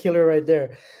that's a killer right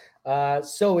there.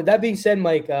 So with that being said,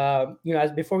 Mike,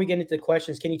 as before we get into the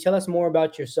questions, can you tell us more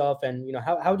about yourself and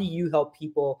how do you help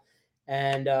people,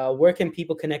 and where can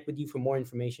people connect with you for more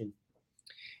information?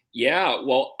 Yeah,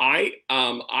 well, I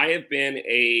have been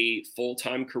a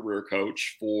full-time career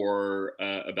coach for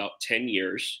about 10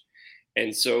 years.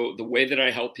 And so the way that I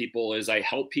help people is I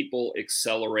help people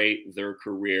accelerate their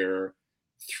career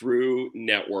through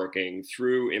networking,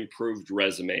 through improved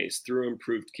resumes, through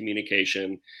improved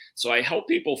communication. So I help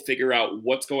people figure out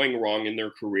what's going wrong in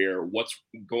their career, what's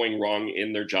going wrong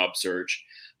in their job search.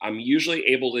 I'm usually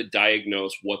able to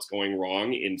diagnose what's going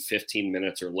wrong in 15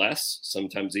 minutes or less,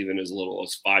 sometimes even as little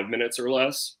as 5 minutes or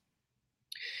less.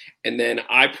 And then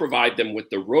I provide them with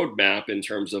the roadmap in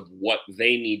terms of what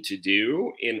they need to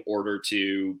do in order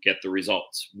to get the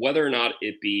results, whether or not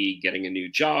it be getting a new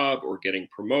job or getting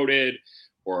promoted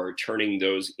or turning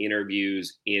those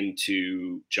interviews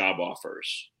into job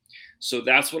offers. So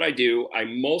that's what I do. I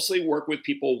mostly work with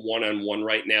people one on one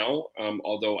right now,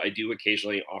 although I do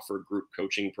occasionally offer group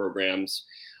coaching programs.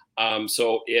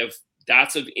 So if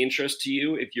that's of interest to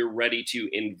you, if you're ready to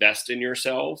invest in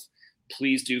yourself,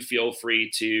 please do feel free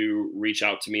to reach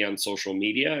out to me on social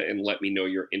media and let me know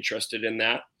you're interested in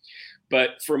that.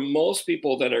 But for most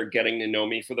people that are getting to know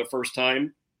me for the first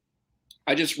time,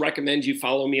 I just recommend you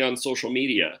follow me on social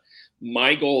media.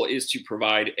 My goal is to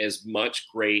provide as much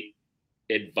great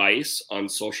advice on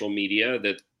social media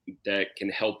that can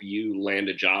help you land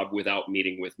a job without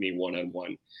meeting with me one on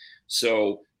one.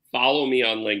 So follow me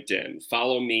on LinkedIn.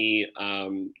 Follow me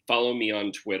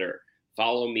on Twitter.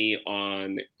 Follow me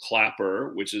on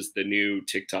Clapper, which is the new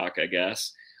TikTok, I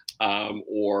guess.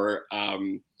 Or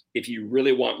if you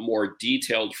really want more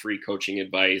detailed free coaching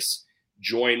advice,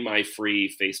 join my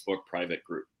free Facebook private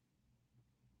group.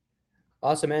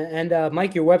 Awesome. And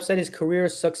Mike, your website is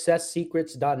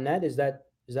careersuccesssecrets.net. Is that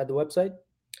the website?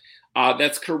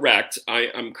 That's correct.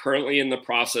 I'm currently in the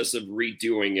process of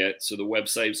redoing it, so the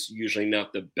website's usually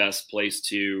not the best place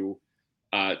to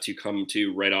come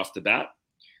to right off the bat.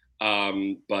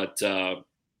 But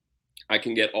I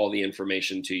can get all the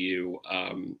information to you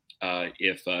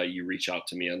if you reach out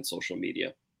to me on social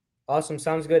media. Awesome.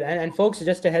 Sounds good. And folks,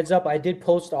 just a heads up, I did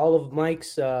post all of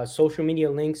Mike's social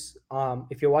media links.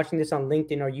 If you're watching this on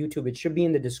LinkedIn or YouTube, it should be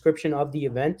in the description of the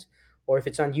event. Or if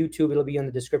it's on YouTube, it'll be in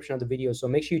the description of the video. So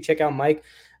make sure you check out Mike.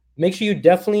 Make sure you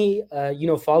definitely,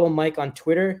 follow Mike on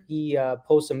Twitter. He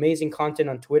posts amazing content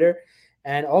on Twitter.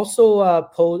 And also,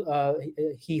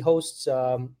 he hosts,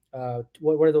 what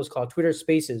are those called? Twitter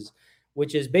Spaces,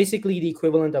 which is basically the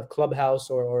equivalent of Clubhouse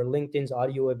or LinkedIn's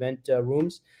audio event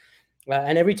rooms.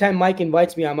 And every time Mike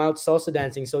invites me, I'm out salsa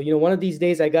dancing. So one of these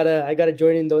days I gotta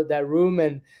join in that room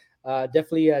and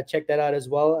definitely check that out as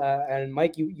well. And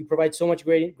Mike, you provide so much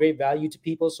great value to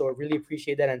people, so I really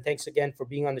appreciate that. And thanks again for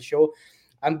being on the show.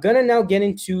 I'm gonna now get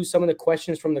into some of the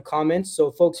questions from the comments.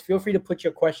 So folks, feel free to put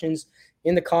your questions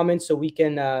in the comments so we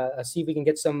can see if we can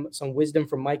get some wisdom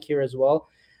from Mike here as well.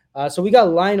 So we got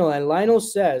Lionel, and Lionel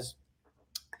says,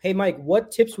 "Hey Mike,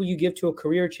 what tips will you give to a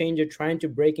career changer trying to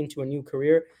break into a new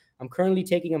career? I'm currently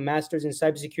taking a master's in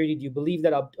cybersecurity. Do you believe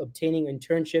that obtaining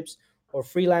internships or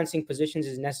freelancing positions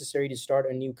is necessary to start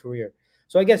a new career?"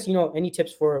 So I guess, any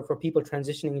tips for people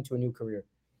transitioning into a new career?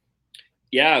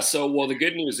 Yeah. So, well, the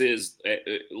good news is,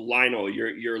 Lionel,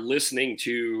 you're listening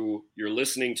to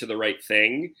the right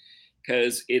thing,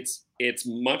 because it's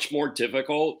much more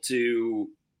difficult to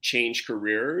change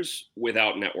careers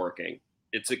without networking.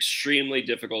 It's extremely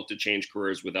difficult to change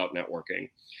careers without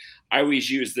networking. I always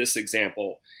use this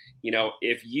example.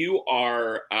 If you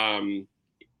are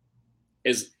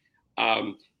as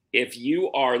if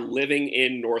you are living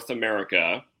in North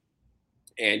America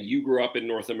and you grew up in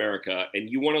North America and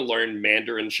you want to learn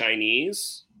Mandarin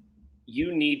Chinese,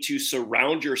 you need to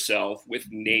surround yourself with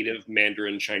native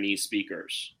Mandarin Chinese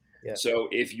speakers. Yeah. So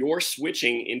if you're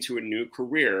switching into a new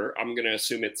career, I'm going to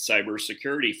assume it's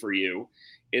cybersecurity for you.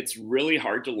 It's really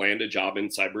hard to land a job in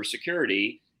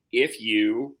cybersecurity if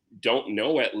you don't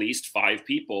know at least 5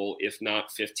 people, if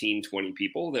not 15, 20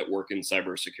 people that work in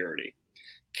cybersecurity.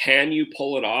 Can you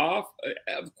pull it off?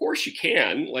 Of course you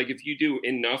can. Like if you do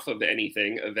enough of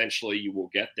anything, eventually you will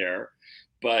get there.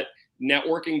 But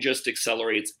networking just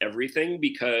accelerates everything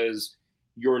because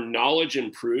your knowledge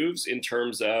improves in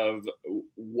terms of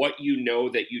what you know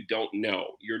that you don't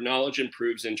know. Your knowledge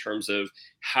improves in terms of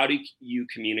how do you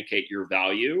communicate your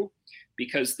value,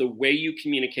 because the way you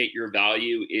communicate your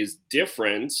value is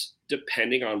different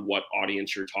depending on what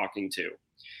audience you're talking to.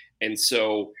 And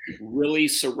so really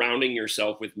surrounding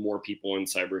yourself with more people in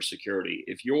cybersecurity.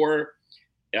 If your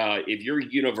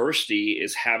university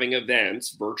is having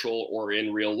events, virtual or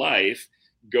in real life,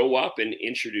 go up and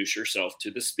introduce yourself to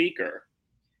the speaker.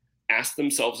 Ask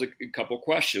themselves a couple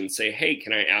questions. Say, hey,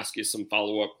 can I ask you some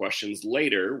follow-up questions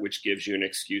later, which gives you an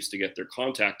excuse to get their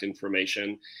contact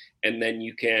information. And then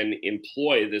you can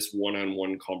employ this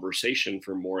one-on-one conversation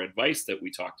for more advice that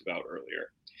we talked about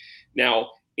earlier. Now,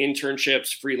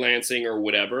 internships, freelancing, or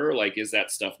whatever, like, is that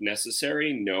stuff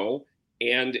necessary? No.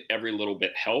 And every little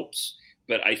bit helps.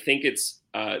 But I think it's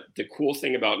the cool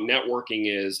thing about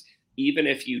networking is even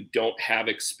if you don't have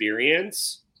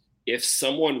experience, if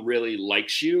someone really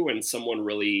likes you and someone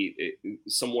really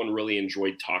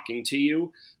enjoyed talking to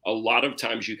you, a lot of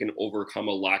times you can overcome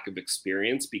a lack of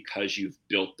experience because you've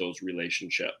built those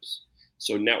relationships.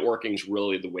 So networking is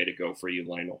really the way to go for you,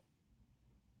 Lionel.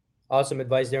 Awesome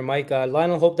advice there, Mike.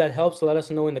 Lionel, hope that helps. Let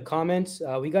us know in the comments.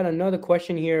 We got another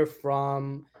question here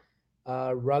from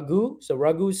Raghu. So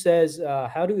Raghu says,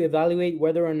 how to evaluate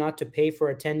whether or not to pay for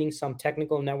attending some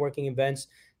technical networking events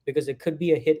because it could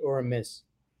be a hit or a miss?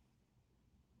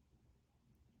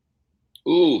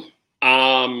 Ooh,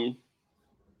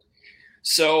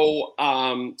 so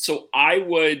I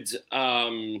would,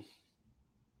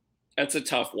 that's a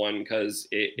tough one because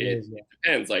it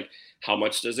depends. Like, how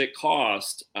much does it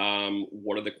cost?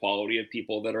 What are the quality of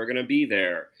people that are going to be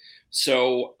there?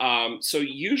 So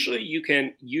usually you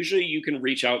can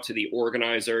reach out to the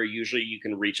organizer. Usually you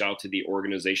can reach out to the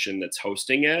organization that's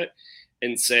hosting it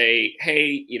and say,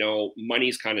 hey,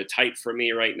 money's kind of tight for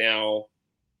me right now.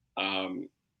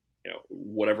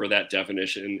 Whatever that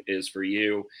definition is for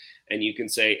you, and you can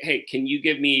say, hey, can you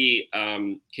give me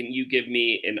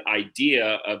an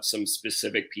idea of some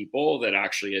specific people that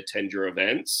actually attend your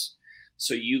events,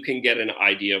 so you can get an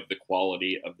idea of the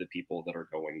quality of the people that are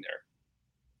going there.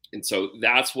 And so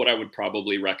that's what I would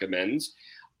probably recommend.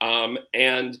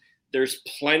 And there's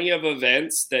plenty of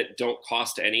events that don't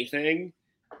cost anything,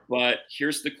 but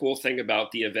here's the cool thing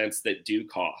about the events that do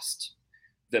cost.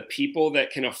 The people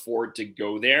that can afford to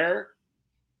go there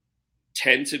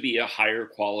tend to be a higher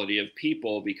quality of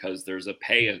people because there's a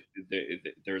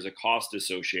cost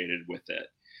associated with it.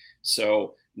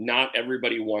 So not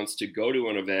everybody wants to go to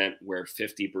an event where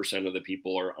 50% of the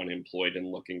people are unemployed and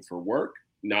looking for work.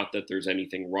 Not that there's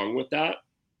anything wrong with that.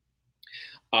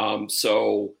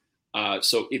 So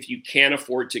if you can't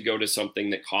afford to go to something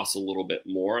that costs a little bit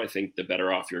more, I think the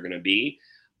better off you're going to be.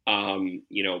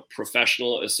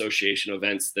 Professional association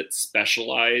events that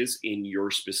specialize in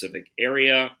your specific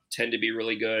area tend to be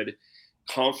really good.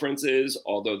 Conferences,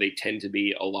 although they tend to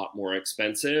be a lot more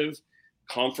expensive,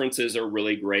 conferences are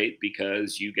really great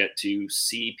because you get to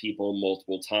see people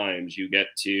multiple times. You get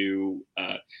to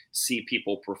see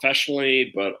people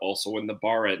professionally, but also in the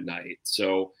bar at night.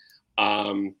 So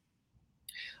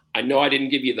I know I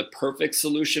didn't give you the perfect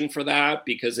solution for that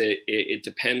because it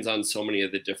depends on so many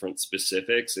of the different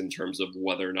specifics in terms of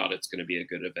whether or not it's going to be a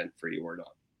good event for you or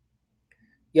not.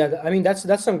 Yeah, I mean,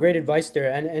 that's some great advice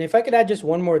there. And if I could add just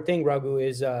one more thing, Raghu,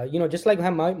 is, just like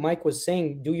how Mike was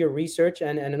saying, do your research.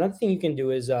 And another thing you can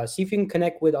do is see if you can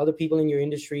connect with other people in your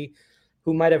industry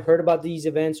who might have heard about these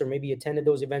events or maybe attended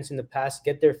those events in the past,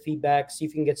 get their feedback, see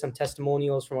if you can get some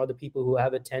testimonials from other people who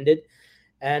have attended.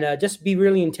 And just be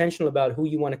really intentional about who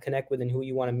you want to connect with and who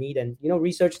you want to meet, and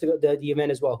research the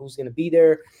event as well. Who's going to be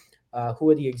there? Who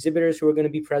are the exhibitors who are going to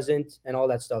be present, and all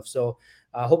that stuff. So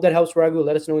I hope that helps, Raghu.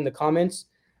 Let us know in the comments.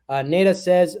 Neda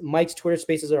says Mike's Twitter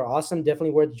Spaces are awesome. Definitely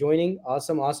worth joining.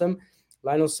 Awesome.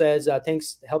 Lionel says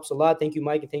thanks, helps a lot. Thank you,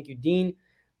 Mike, and thank you, Dean.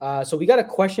 So we got a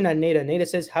question at Neda. Neda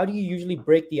says, how do you usually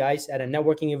break the ice at a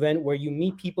networking event where you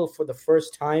meet people for the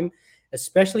first time,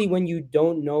 especially when you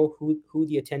don't know who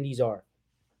the attendees are?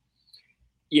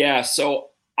 Yeah, so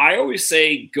I always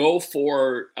say go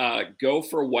for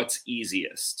what's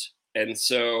easiest. And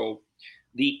so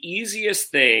the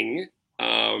easiest thing,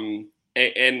 and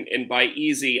by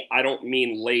easy I don't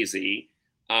mean lazy.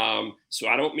 So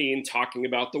I don't mean talking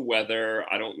about the weather.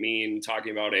 I don't mean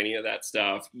talking about any of that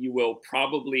stuff. You will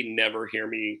probably never hear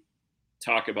me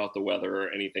talk about the weather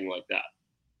or anything like that.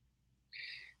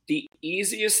 The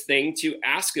easiest thing to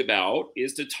ask about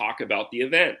is to talk about the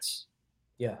event.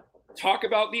 Yeah. Talk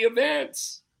about the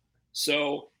events.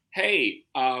 So, hey,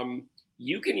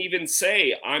 you can even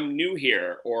say, I'm new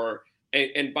here. Or,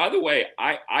 and by the way,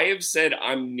 I have said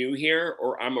I'm new here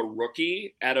or I'm a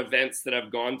rookie at events that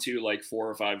I've gone to like 4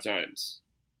 or 5 times.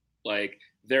 Like,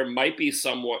 there might be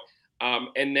someone.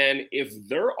 And then if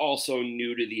they're also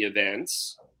new to the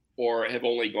events or have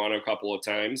only gone a couple of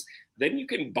times, then you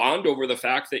can bond over the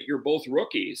fact that you're both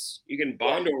rookies. You can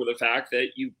bond over the fact that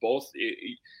you both,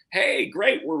 hey,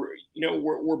 great,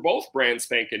 we're both brand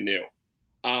spanking new.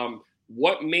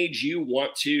 What made you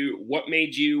want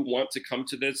to come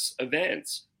to this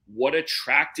event? What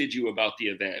attracted you about the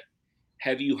event?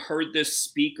 Have you heard this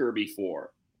speaker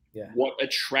before? Yeah. What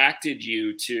attracted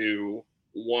you to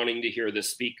wanting to hear the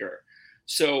speaker?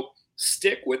 So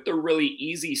stick with the really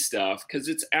easy stuff, because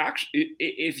it's actually,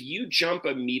 if you jump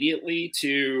immediately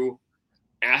to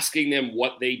asking them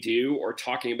what they do or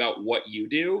talking about what you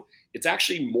do, it's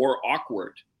actually more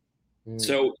awkward.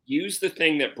 So use the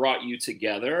thing that brought you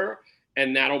together,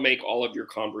 and that'll make all of your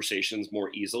conversations more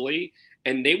easily.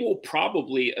 And they will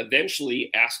probably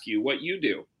eventually ask you what you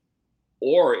do.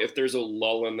 Or if there's a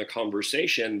lull in the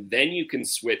conversation, then you can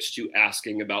switch to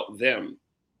asking about them.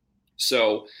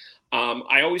 So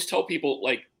I always tell people,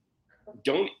 like,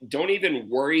 don't even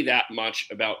worry that much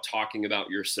about talking about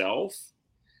yourself,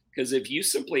 because if you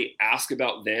simply ask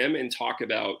about them and talk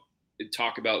about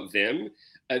them,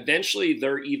 eventually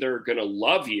they're either going to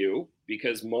love you,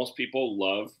 because most people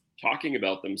love talking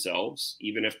about themselves,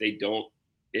 even if they don't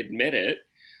admit it.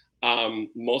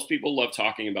 Most people love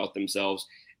talking about themselves,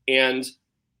 and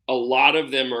a lot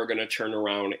of them are going to turn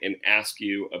around and ask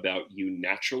you about you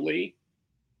naturally.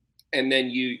 And then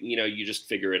you just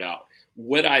figure it out.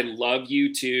 Would I love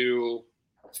you to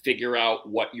figure out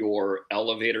what your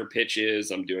elevator pitch is?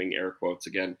 I'm doing air quotes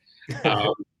again.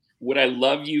 Would I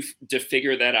love you to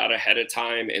figure that out ahead of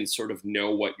time and sort of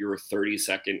know what your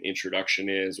 30-second introduction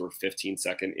is or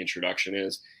 15-second introduction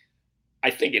is? I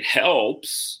think it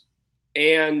helps.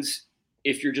 And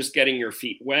if you're just getting your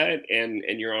feet wet and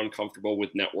you're uncomfortable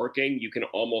with networking, you can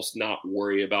almost not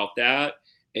worry about that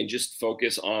and just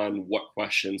focus on what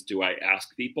questions do I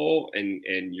ask people, and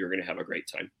you're going to have a great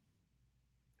time.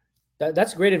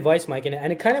 That's great advice, Mike. And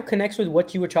it kind of connects with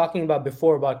what you were talking about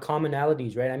before about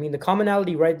commonalities, right? I mean, the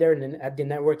commonality right there at the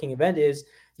networking event is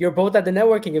you're both at the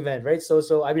networking event, right?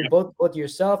 So I mean, both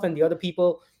yourself and the other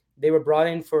people, they were brought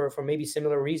in for maybe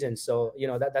similar reasons. So,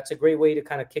 that's a great way to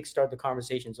kind of kickstart the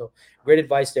conversation. So great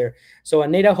advice there. So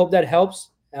Nate, I hope that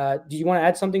helps. Do you want to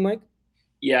add something, Mike?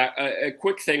 Yeah, a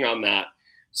quick thing on that.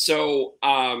 So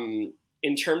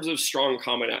in terms of strong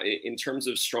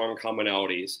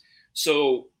commonalities,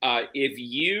 so if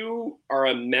you are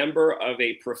a member of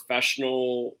a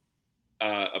professional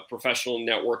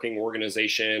networking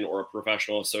organization or a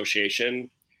professional association,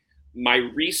 my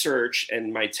research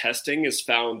and my testing has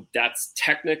found that's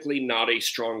technically not a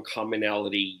strong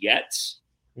commonality yet.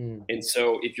 And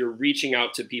so if you're reaching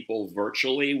out to people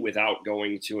virtually without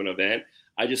going to an event,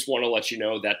 I just want to let you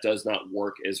know that does not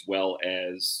work as well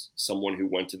as someone who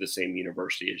went to the same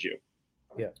university as you.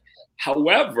 Yeah.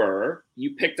 However,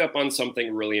 you picked up on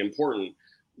something really important.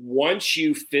 Once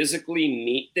you physically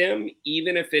meet them,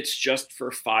 even if it's just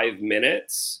for 5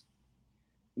 minutes,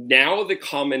 now the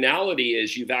commonality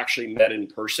is you've actually met in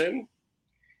person.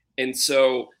 And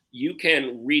so you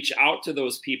can reach out to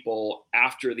those people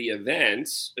after the event,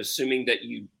 assuming that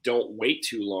you don't wait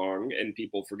too long and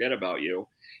people forget about you.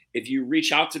 If you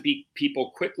reach out to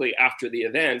people quickly after the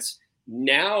events,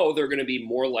 now they're going to be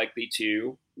more likely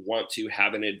to want to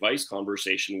have an advice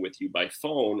conversation with you by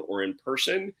phone or in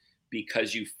person,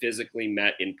 because you physically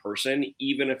met in person,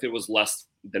 even if it was less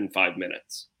than 5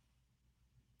 minutes.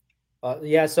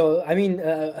 Yeah. So, I mean,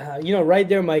 right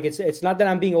there, Mike, it's not that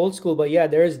I'm being old school, but yeah,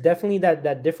 there is definitely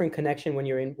that different connection when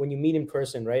you meet in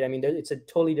person, right? I mean, it's a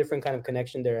totally different kind of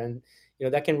connection there. And,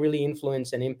 that can really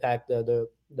influence and impact the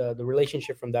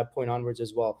relationship from that point onwards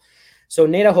as well. So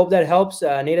Nate, I hope that helps.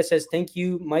 Nate says, thank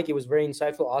you, Mike. It was very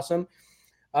insightful. Awesome.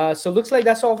 So looks like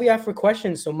that's all we have for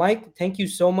questions. So Mike, thank you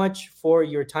so much for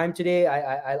your time today.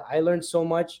 I learned so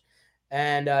much.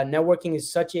 And networking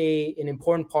is such an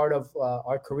important part of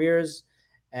our careers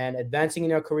and advancing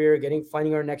in our career,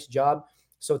 finding our next job.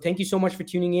 So thank you so much for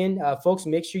tuning in, folks.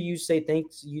 Make sure you say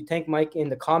thanks. You thank Mike in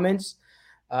the comments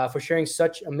for sharing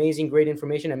such amazing, great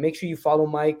information, and make sure you follow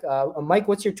Mike. Mike,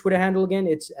 what's your Twitter handle again?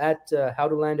 It's at How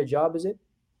to Land a Job. Is it?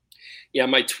 Yeah,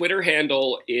 my Twitter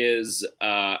handle is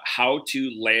How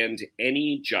to Land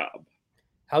Any Job.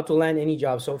 How to Land Any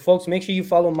Job. So, folks, make sure you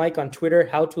follow Mike on Twitter.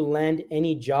 How to Land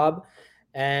Any Job.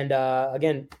 And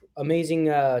again, amazing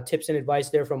tips and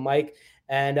advice there from Mike.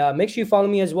 And make sure you follow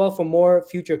me as well for more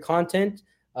future content,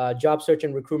 job search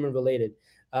and recruitment related.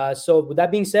 So with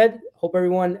that being said, hope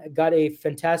everyone got a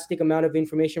fantastic amount of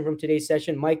information from today's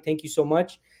session. Mike, thank you so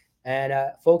much. And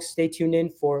folks, stay tuned in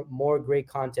for more great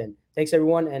content. Thanks,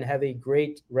 everyone, and have a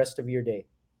great rest of your day.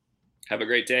 Have a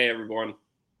great day, everyone.